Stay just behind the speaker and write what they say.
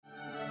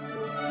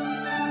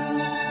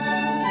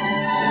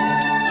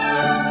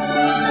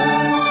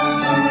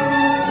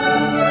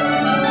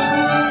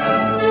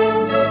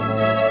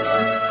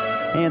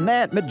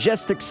That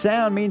majestic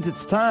sound means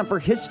it's time for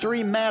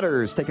History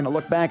Matters, taking a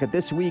look back at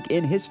this week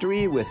in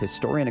history with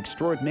historian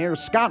extraordinaire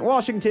Scott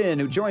Washington,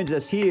 who joins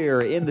us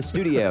here in the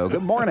studio.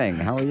 Good morning.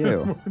 How are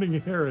you? Good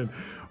morning, Aaron.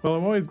 Well,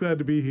 I'm always glad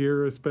to be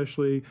here,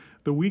 especially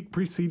the week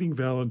preceding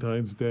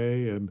Valentine's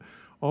Day and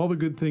all the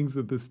good things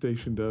that this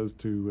station does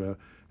to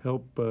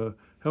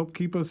help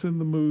keep us in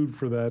the mood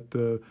for that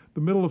the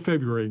middle of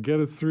February and get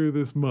us through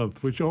this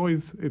month, which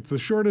always, it's the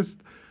shortest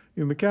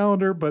in the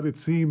calendar, but it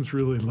seems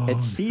really long. It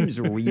seems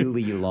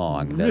really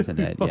long, doesn't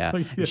it? Yeah.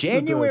 Yes,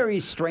 January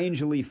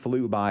strangely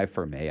flew by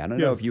for me. I don't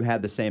know if you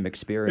had the same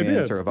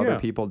experience or if other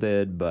people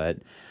did, but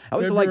I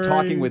always like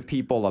talking with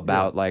people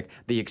about like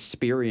the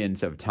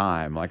experience of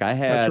time. Like I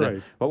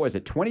had, what was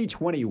it,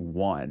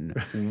 2021?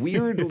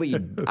 Weirdly,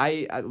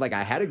 I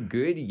had a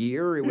good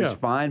year. It was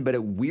fine, but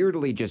it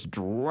weirdly just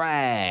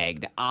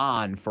dragged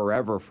on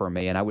forever for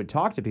me. And I would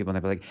talk to people and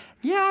they'd be like,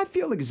 yeah, I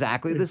feel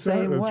exactly the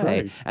same way.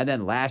 Right. And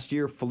then last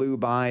year flew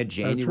by.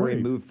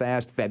 January moved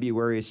fast.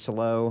 February is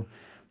slow.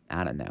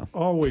 I don't know.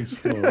 Always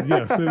slow.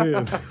 Yes,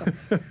 it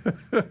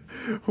is.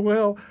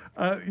 Well,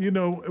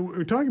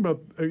 we're talking about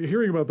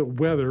hearing about the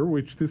weather,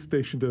 which this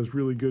station does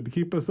really good to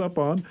keep us up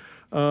on.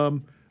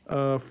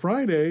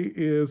 Friday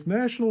is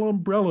National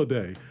Umbrella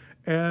Day,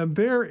 and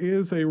there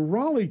is a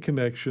Raleigh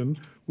connection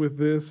with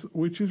this,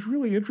 which is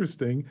really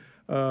interesting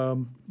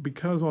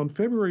because on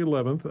February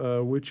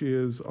 11th, which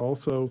is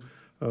also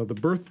the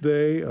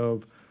birthday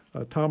of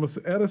Thomas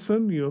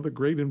Edison, the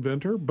great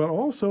inventor, but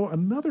also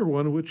another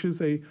one, which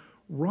is a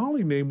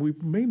Raleigh name we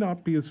may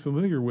not be as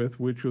familiar with,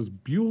 which was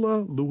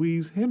Beulah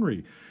Louise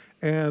Henry.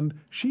 And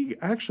she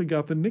actually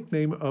got the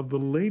nickname of the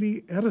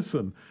Lady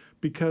Edison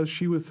because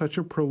she was such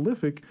a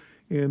prolific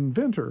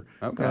inventor.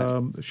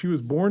 Okay. She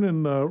was born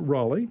in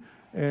Raleigh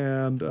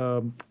and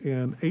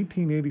in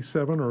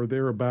 1887 or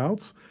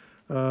thereabouts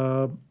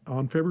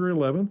on February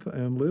 11th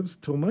and lives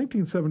till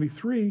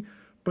 1973.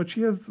 But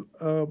she has,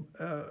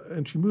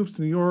 and she moves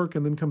to New York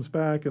and then comes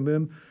back, and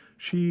then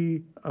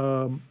she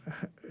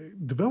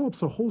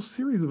develops a whole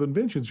series of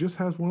inventions, just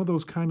has one of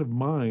those kind of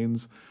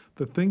minds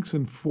that thinks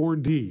in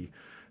 4D.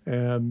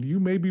 And you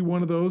may be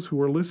one of those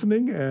who are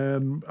listening,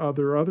 and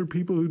there are other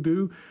people who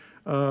do.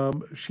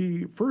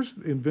 She first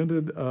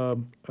invented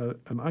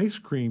an ice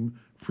cream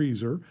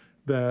freezer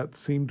that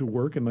seemed to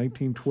work in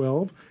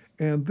 1912.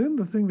 And then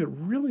the thing that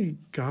really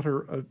got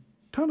her a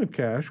ton of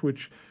cash,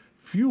 which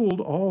fueled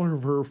all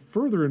of her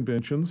further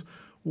inventions,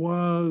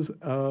 was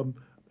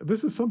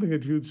this is something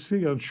that you'd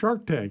see on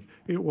Shark Tank.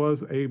 It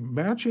was a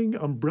matching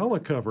umbrella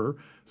cover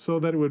so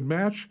that it would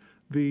match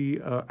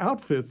the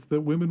outfits that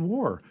women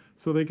wore.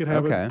 So they could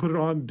have it, put it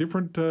on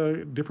different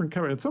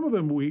cover. And some of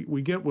them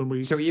we get when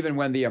we... So even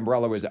when the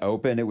umbrella was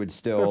open, it would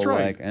still That's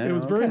right. like... It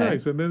was very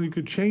nice. And then you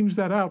could change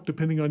that out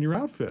depending on your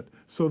outfit.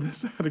 So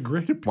this had a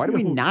great appeal. Why do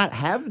we not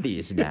have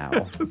these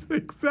now?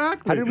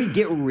 Exactly. How did we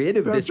get rid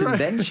of this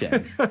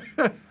invention?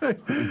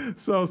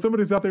 So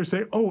somebody's out there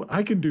saying, oh,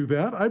 I can do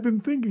that. I've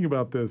been thinking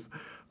about this.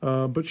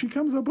 But she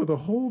comes up with a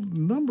whole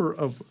number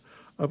of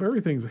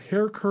everything.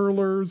 Hair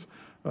curlers,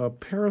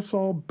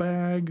 parasol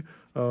bag,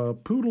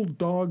 poodle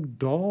dog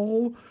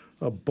doll,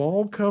 a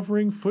ball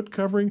covering, foot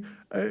covering,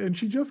 and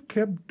she just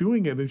kept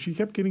doing it, and she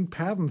kept getting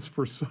patents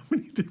for so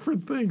many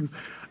different things.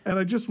 And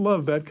I just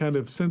love that kind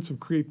of sense of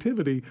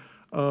creativity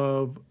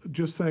of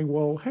just saying,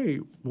 well, hey,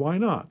 why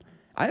not?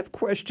 I have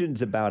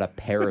questions about a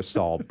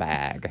parasol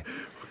bag.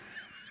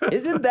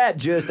 Isn't that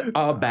just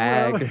a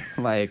bag?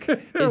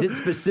 Is it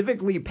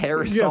specifically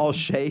parasol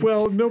shaped?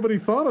 Well, nobody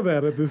thought of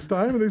that at this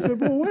time, and they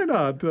said, well, why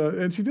not?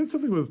 And she did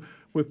something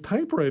with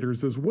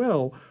typewriters as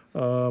well,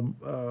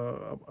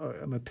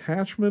 an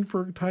attachment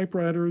for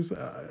typewriters,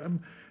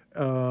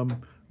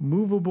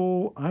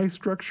 movable eye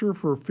structure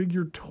for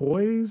figured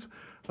toys,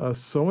 a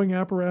sewing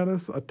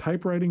apparatus, a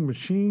typewriting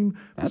machine.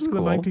 This was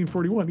in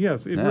 1941.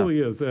 Yes, it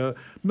really is.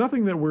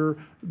 Nothing that we're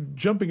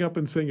jumping up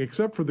and saying,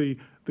 except for the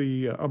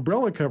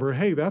umbrella cover.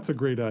 Hey, that's a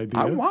great idea.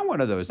 I want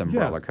one of those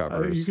umbrella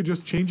covers. You could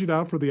just change it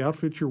out for the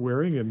outfit you're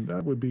wearing, and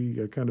that would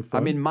be kind of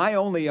fun. I mean, my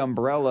only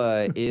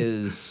umbrella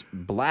is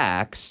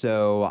black,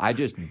 so I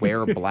just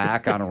wear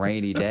black on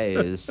rainy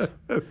days. It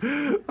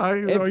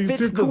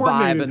fits the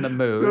vibe and the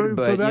mood,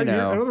 but in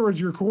other words,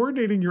 you're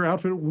coordinating your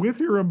outfit with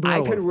your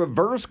umbrella. I could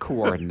reverse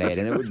coordinate,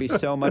 and it would be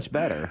so much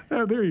better.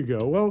 There you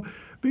go. Well,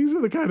 these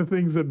are the kind of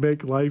things that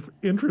make life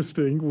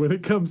interesting when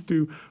it comes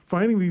to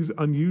finding these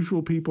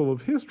unusual people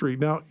of history.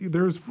 Now,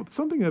 there's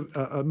something that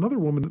another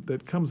woman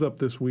that comes up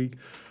this week,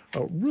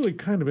 really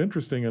kind of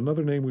interesting,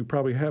 another name we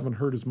probably haven't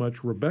heard as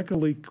much, Rebecca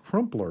Lee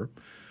Crumpler.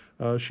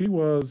 She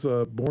was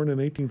born in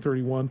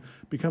 1831,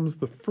 becomes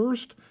the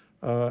first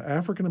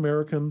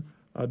African-American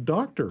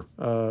doctor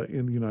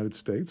in the United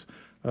States.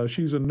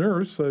 She's a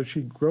nurse.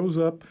 She grows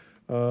up,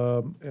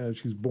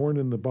 she's born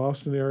in the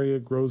Boston area,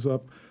 grows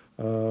up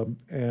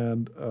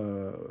and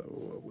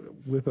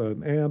with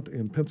an aunt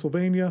in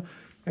Pennsylvania,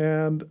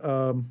 and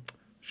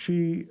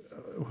she,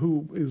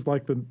 who is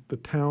like the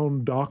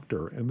town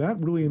doctor, and that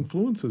really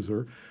influences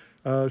her.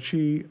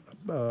 She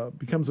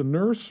becomes a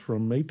nurse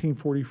from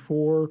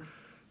 1844,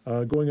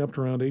 going up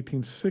to around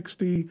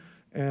 1860,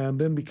 And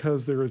then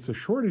because there is a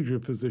shortage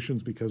of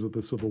physicians because of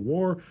the Civil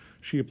War,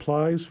 she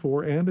applies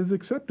for and is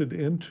accepted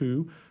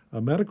into a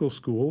medical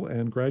school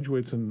and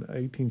graduates in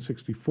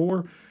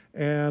 1864.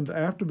 And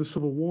after the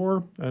Civil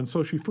War, and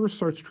so she first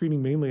starts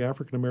treating mainly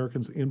African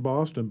Americans in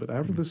Boston, but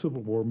after the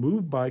Civil War,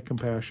 moved by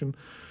compassion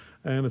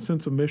and a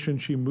sense of mission,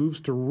 she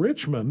moves to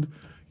Richmond.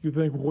 You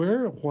think,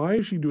 why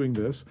is she doing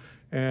this?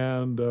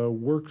 And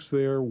works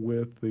there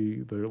with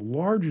the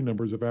large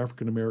numbers of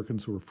African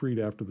Americans who were freed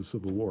after the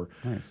Civil War.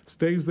 Nice.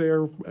 Stays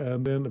there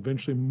and then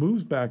eventually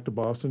moves back to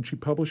Boston. She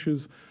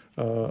publishes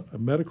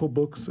medical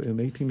books in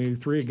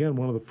 1883. Again,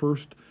 one of the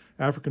first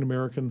African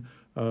American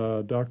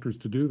doctors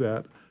to do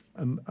that.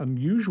 An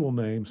unusual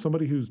name,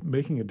 somebody who's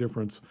making a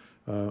difference,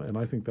 and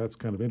I think that's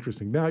kind of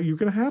interesting. Now, you're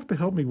going to have to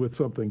help me with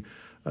something,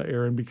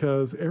 Aaron,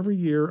 because every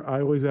year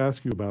I always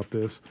ask you about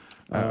this,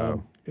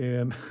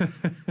 and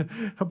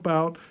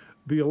about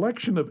the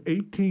election of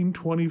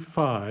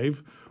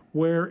 1825,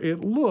 where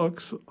it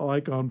looks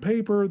like on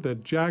paper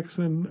that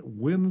Jackson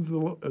wins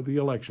the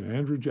election,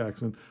 Andrew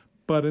Jackson,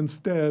 but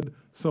instead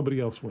somebody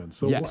else wins.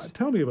 So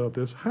tell me about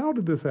this. How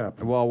did this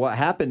happen? Well, what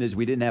happened is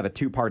we didn't have a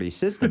two-party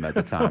system at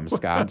the time,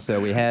 Scott. So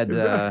we had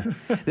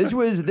this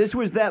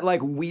was that like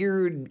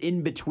weird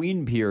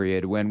in-between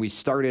period when we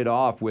started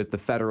off with the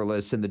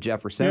Federalists and the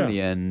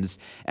Jeffersonians,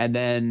 and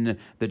then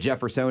the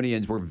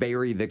Jeffersonians were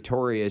very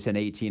victorious in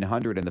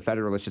 1800, and the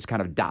Federalists just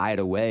kind of died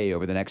away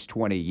over the next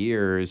 20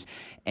 years.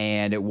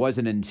 And it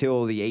wasn't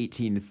until the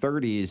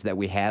 1830s that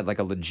we had like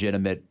a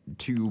legitimate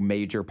two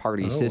major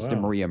party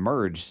system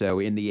reemerge. So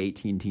in the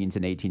 18 teens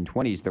and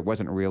 1820s, there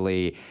wasn't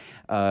really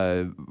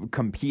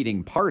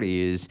competing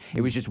parties.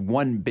 It was just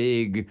one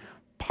big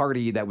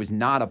party that was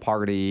not a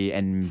party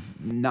and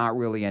not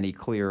really any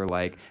clear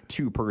like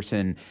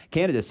two-person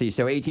candidacy.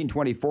 So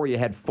 1824, you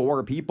had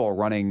four people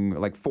running,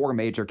 like four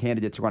major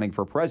candidates running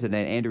for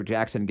president. Andrew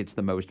Jackson gets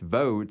the most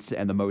votes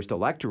and the most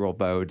electoral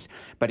votes,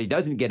 but he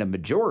doesn't get a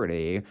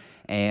majority.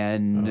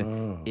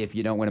 And if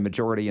you don't win a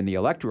majority in the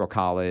electoral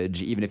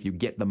college, even if you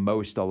get the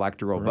most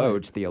electoral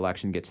votes, the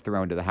election gets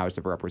thrown to the House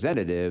of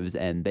Representatives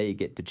and they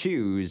get to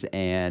choose.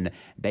 And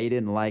they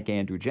didn't like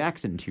Andrew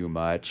Jackson too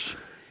much,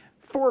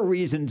 for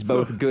reasons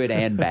both good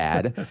and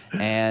bad,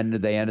 and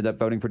they ended up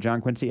voting for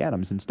John Quincy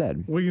Adams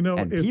instead. Well, you know,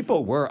 and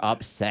people were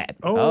upset.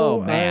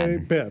 Oh, man, I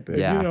bet.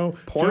 Yeah, you know,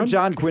 poor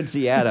John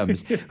Quincy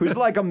Adams, who's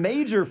like a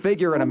major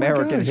figure in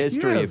American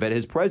history, but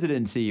his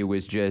presidency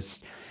was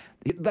just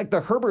like the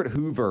Herbert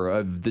Hoover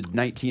of the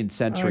 19th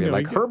century.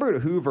 Like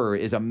Herbert Hoover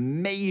is a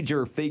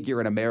major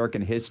figure in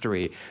American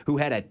history who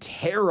had a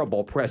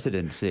terrible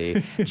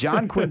presidency.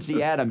 John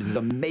Quincy Adams is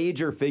a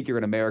major figure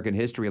in American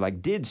history,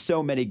 like did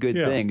so many good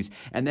things.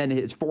 And then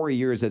his 4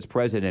 years as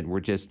president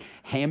were just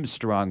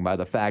hamstrung by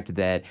the fact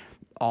that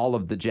all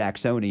of the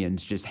Jacksonians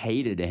just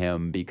hated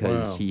him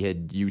because he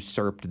had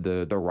usurped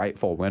the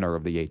rightful winner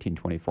of the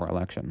 1824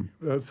 election.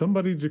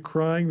 Somebody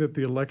decrying that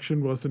the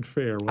election wasn't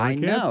fair. Well, I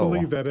can't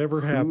believe that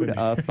ever happened.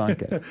 Who'd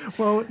thunk it?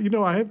 Well, you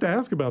know, I have to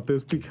ask about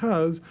this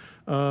because,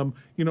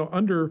 you know,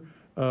 under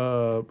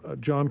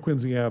John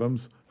Quincy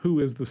Adams, who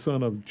is the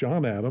son of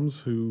John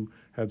Adams, who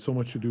had so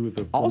much to do with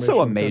the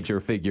also a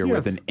major figure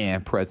with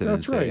an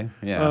presidency. That's right.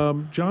 Yeah.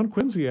 John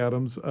Quincy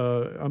Adams,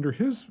 under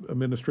his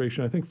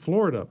administration, I think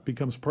Florida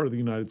becomes part of the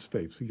United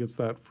States. He gets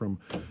that from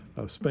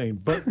Spain.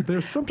 But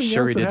there's something else that happens.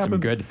 Sure, he did some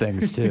good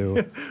things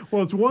too.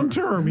 Well, it's one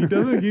term. He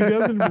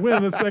doesn't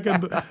win a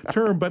second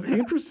term. But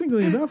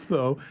interestingly enough,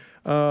 though,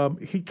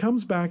 he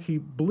comes back. He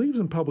believes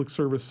in public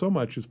service so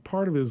much as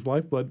part of his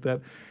lifeblood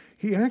that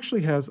he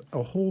actually has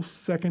a whole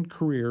second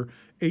career,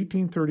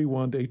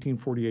 1831 to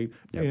 1848,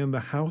 in the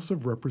House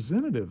of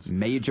Representatives.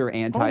 Major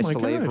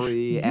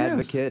anti-slavery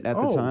advocate at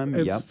the time.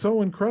 It's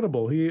so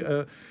incredible. He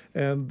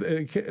and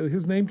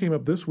his name came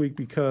up this week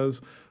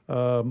because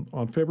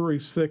on February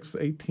 6,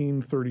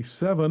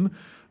 1837,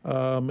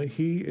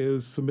 he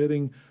is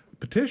submitting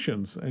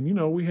petitions. And, you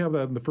know, we have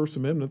that in the First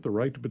Amendment, the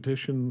right to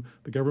petition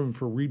the government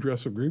for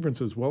redress of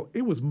grievances. Well,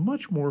 it was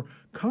much more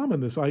common,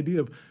 this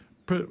idea of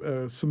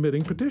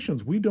submitting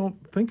petitions. We don't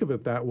think of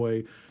it that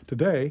way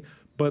today,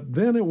 but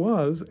then it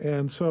was,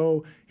 and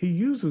so he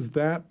uses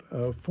that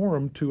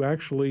forum to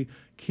actually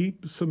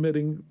keep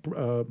submitting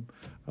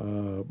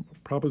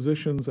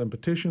propositions and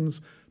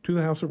petitions to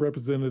the House of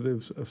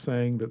Representatives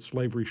saying that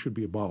slavery should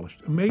be abolished.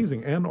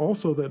 Amazing, and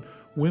also that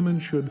women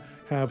should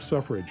have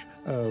suffrage,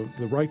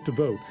 the right to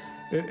vote.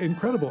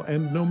 Incredible,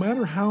 and no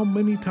matter how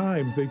many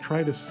times they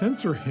try to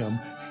censor him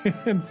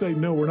and say,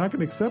 no, we're not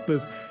going to accept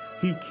this,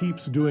 he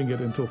keeps doing it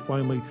until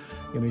finally,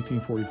 in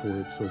 1844,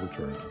 it's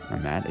overturned.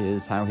 And that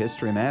is how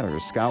history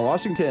matters. Scott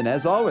Washington,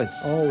 as always.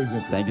 Always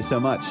interesting. Thank you so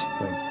much.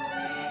 Thanks.